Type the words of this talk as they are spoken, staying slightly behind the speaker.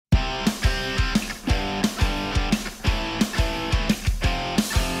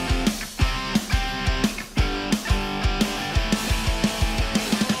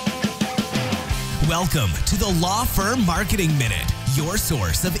Welcome to the Law Firm Marketing Minute, your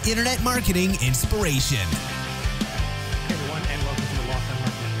source of internet marketing inspiration. Hey everyone, and welcome to the Law Firm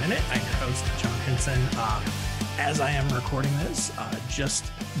Marketing Minute. I'm your host, John Henson. As I am recording this,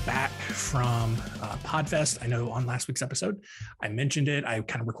 just back from Podfest. I know on last week's episode, I mentioned it. I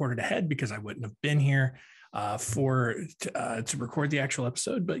kind of recorded ahead because I wouldn't have been here to record the actual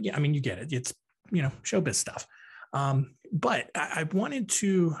episode. But yeah, I mean, you get it. It's, showbiz stuff. But I wanted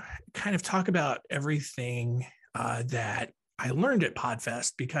to kind of talk about everything that I learned at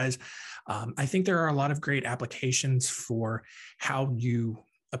Podfest, because I think there are a lot of great applications for how you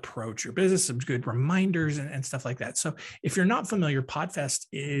approach your business, some good reminders and stuff like that. So if you're not familiar, Podfest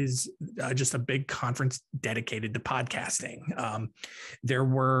is just a big conference dedicated to podcasting. There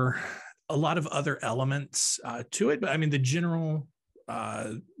were a lot of other elements to it, but I mean, the general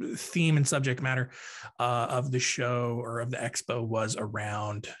theme and subject matter of the show or of the expo was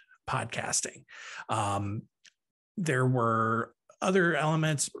around podcasting. There were other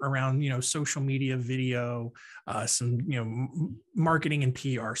elements around, social media, video, some, marketing and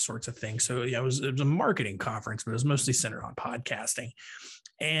PR sorts of things. So yeah, it was a marketing conference, but it was mostly centered on podcasting.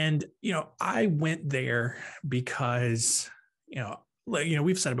 And, I went there because,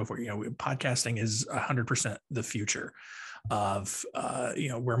 we've said it before, podcasting is 100% the future of,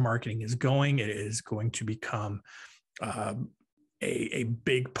 where marketing is going. It is going to become a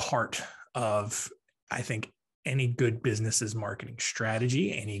big part of, I think, any good business's marketing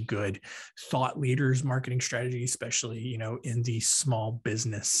strategy, any good thought leader's marketing strategy, especially, in the small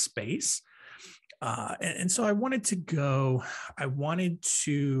business space. And so I wanted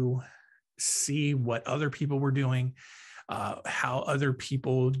to see what other people were doing, how other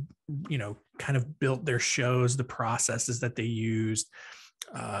people, kind of built their shows, the processes that they used,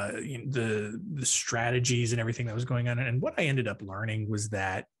 the strategies and everything that was going on. And what I ended up learning was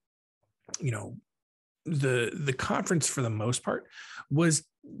that, the conference for the most part was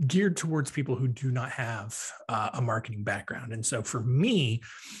geared towards people who do not have a marketing background. And so for me,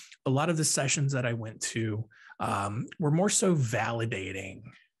 a lot of the sessions that I went to were more so validating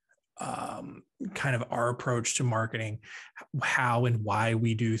kind of our approach to marketing, how and why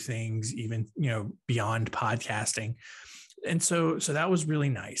we do things, even, beyond podcasting. And so that was really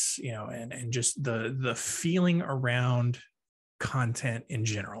nice, and just the feeling around content in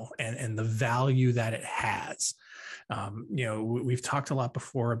general and the value that it has. We've talked a lot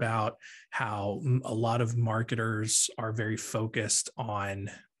before about how a lot of marketers are very focused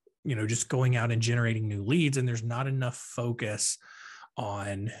on, just going out and generating new leads, and there's not enough focus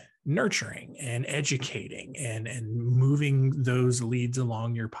on nurturing and educating and moving those leads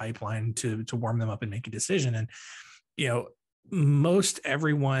along your pipeline to warm them up and make a decision. And, most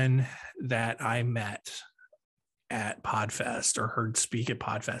everyone that I met at Podfest or heard speak at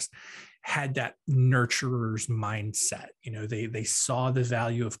Podfest had that nurturer's mindset. They saw the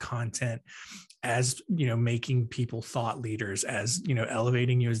value of content as, making people thought leaders, as,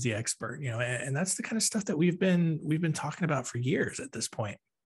 elevating you as the expert, and that's the kind of stuff that we've been talking about for years at this point.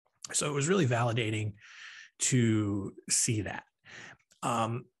 So it was really validating to see that.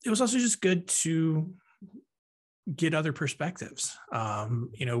 It was also just good to get other perspectives.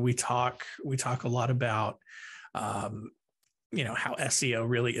 We talk a lot about, how SEO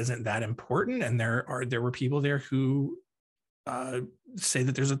really isn't that important. And there were people there who say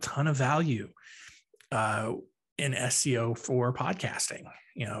that there's a ton of value in SEO for podcasting,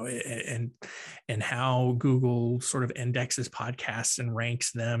 and how Google sort of indexes podcasts and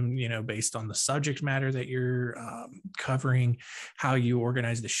ranks them, based on the subject matter that you're covering, how you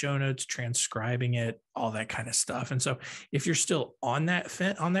organize the show notes, transcribing it, all that kind of stuff. And so if you're still on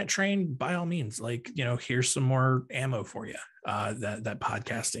that train, by all means, here's some more ammo for you, that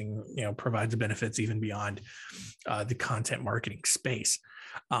podcasting, provides benefits even beyond the content marketing space.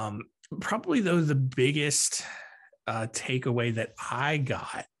 Probably though, the biggest takeaway that I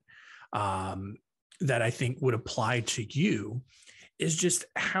got, that I think would apply to you, is just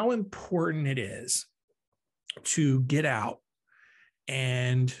how important it is to get out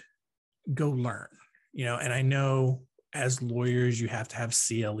and go learn, and I know as lawyers, you have to have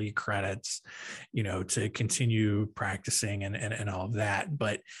CLE credits, to continue practicing and all of that.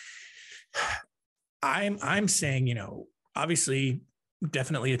 But I'm saying, obviously,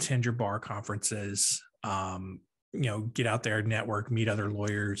 definitely attend your bar conferences, get out there, network, meet other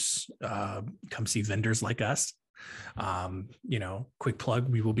lawyers, come see vendors like us. Quick plug,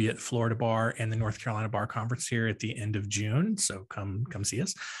 we will be at Florida Bar and the North Carolina Bar Conference here at the end of June. So come see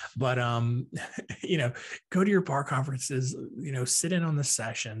us. But, go to your bar conferences, sit in on the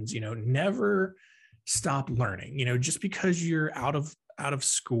sessions, never stop learning, just because you're out of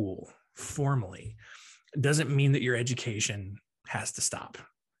school, formally doesn't mean that your education has to stop.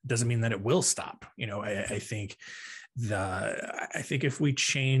 Doesn't mean that it will stop. I think if we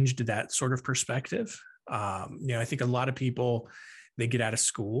changed that sort of perspective, I think a lot of people, they get out of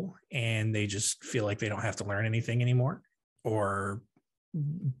school and they just feel like they don't have to learn anything anymore, or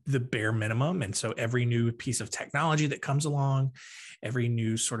the bare minimum. And so every new piece of technology that comes along, every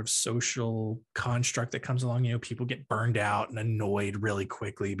new sort of social construct that comes along, people get burned out and annoyed really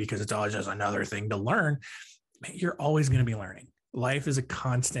quickly because it's always just another thing to learn. You're always going to be learning. Life is a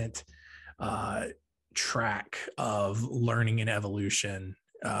constant track of learning and evolution,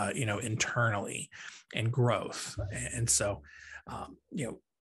 internally, and growth. And so,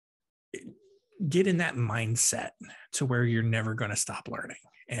 get in that mindset to where you're never going to stop learning,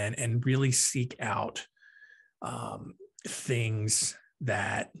 and really seek out things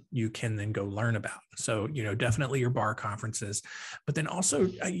that you can then go learn about. So, definitely your bar conferences, but then also,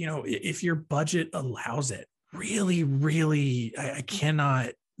 if your budget allows it, really, really, I cannot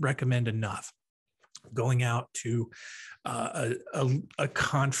recommend enough going out to a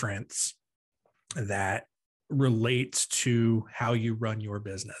conference that relates to how you run your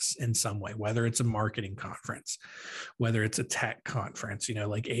business in some way, whether it's a marketing conference, whether it's a tech conference,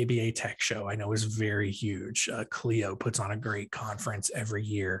 like ABA Tech Show, I know is very huge. Clio puts on a great conference every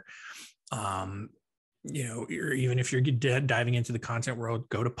year. Even if you're diving into the content world,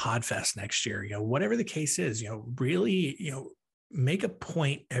 go to Podfest next year, whatever the case is, really, make a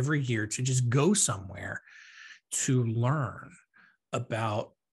point every year to just go somewhere to learn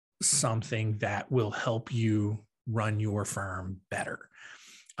about something that will help you run your firm better,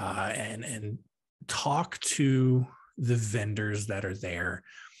 and talk to the vendors that are there,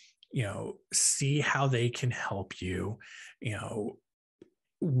 see how they can help you.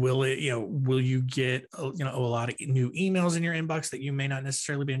 Will you get a lot of new emails in your inbox that you may not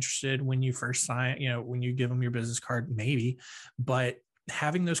necessarily be interested when you first sign, when you give them your business card, maybe, but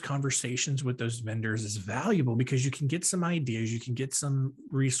having those conversations with those vendors is valuable because you can get some ideas, you can get some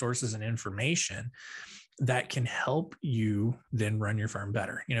resources and information that can help you then run your firm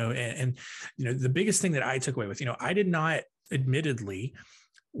better. And the biggest thing that I took away with, I did not, admittedly,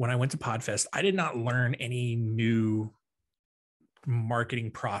 when I went to Podfest, I did not learn any new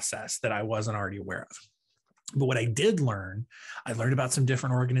marketing process that I wasn't already aware of. But what I did learn, I learned about some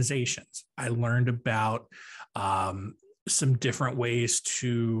different organizations. I learned about some different ways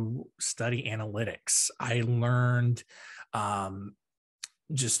to study analytics. I learned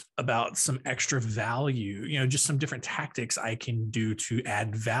just about some extra value, just some different tactics I can do to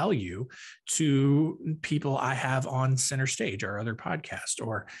add value to people I have on Center Stage, our other podcast,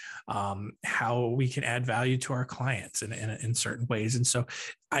 or how we can add value to our clients in certain ways. And so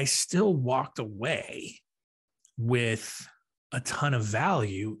I still walked away with a ton of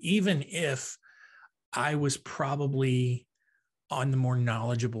value, even if I was probably on the more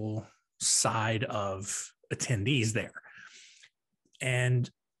knowledgeable side of attendees there. And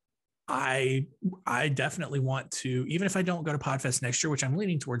I definitely want to, even if I don't go to Podfest next year, which I'm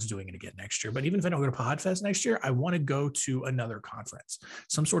leaning towards doing it again next year, but even if I don't go to Podfest next year, I want to go to another conference,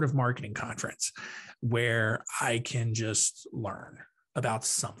 some sort of marketing conference where I can just learn about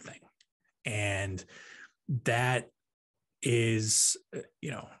something. And that is,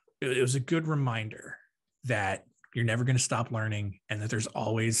 it was a good reminder that you're never going to stop learning and that there's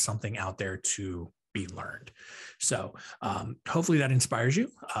always something out there to be learned. So hopefully that inspires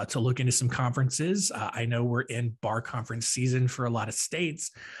you to look into some conferences. I know we're in bar conference season for a lot of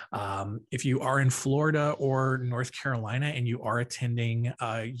states. If you are in Florida or North Carolina and you are attending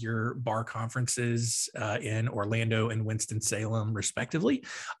your bar conferences in Orlando and Winston-Salem, respectively,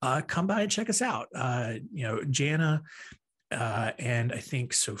 come by and check us out. Jana and I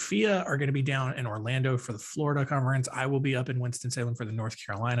think Sophia are going to be down in Orlando for the Florida conference. I will be up in Winston-Salem for the North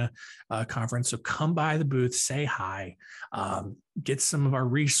Carolina conference. So come by the booth, say hi, get some of our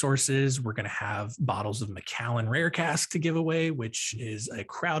resources. We're going to have bottles of Macallan Rare Cask to give away, which is a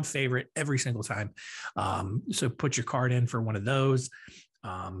crowd favorite every single time. So put your card in for one of those.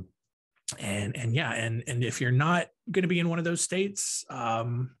 And if you're not going to be in one of those states,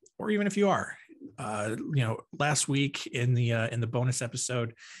 or even if you are, last week in the bonus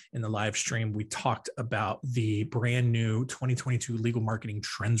episode in the live stream, we talked about the brand new 2022 legal marketing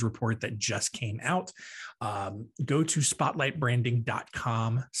trends report that just came out. Go to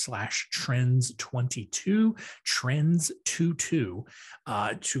spotlightbranding.com/trends22 trends22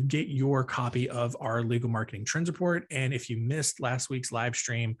 to get your copy of our legal marketing trends report. And if you missed last week's live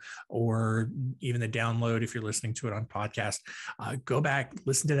stream or even the download, if you're listening to it on podcast, go back,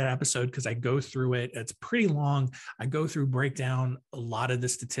 listen to that episode, because I go through through it. It's pretty long. I go through, break down a lot of the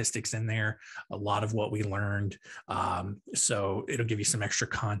statistics in there, a lot of what we learned. So it'll give you some extra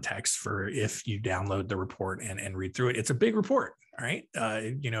context for if you download the report and read through it. It's a big report. All right.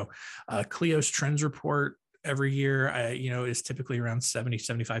 Clio's trends report every year, is typically around 70,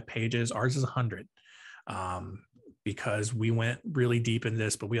 75 pages. Ours is 100. Because we went really deep in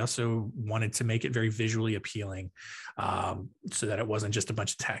this, but we also wanted to make it very visually appealing, so that it wasn't just a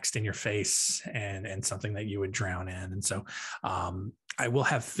bunch of text in your face and something that you would drown in. And so I will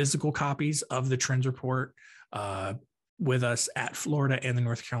have physical copies of the trends report with us at Florida and the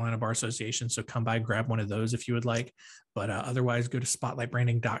North Carolina Bar Association. So come by, grab one of those if you would like. But otherwise, go to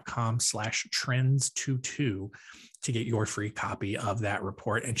spotlightbranding.com/trends22 to get your free copy of that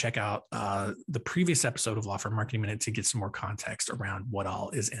report, and check out the previous episode of Law Firm Marketing Minute to get some more context around what all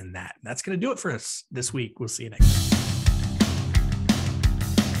is in that. And that's going to do it for us this week. We'll see you next time.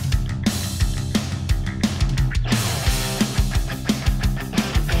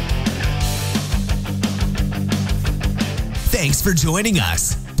 Thanks for joining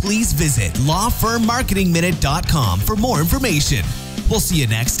us. Please visit lawfirmmarketingminute.com for more information. We'll see you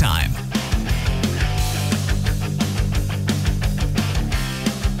next time.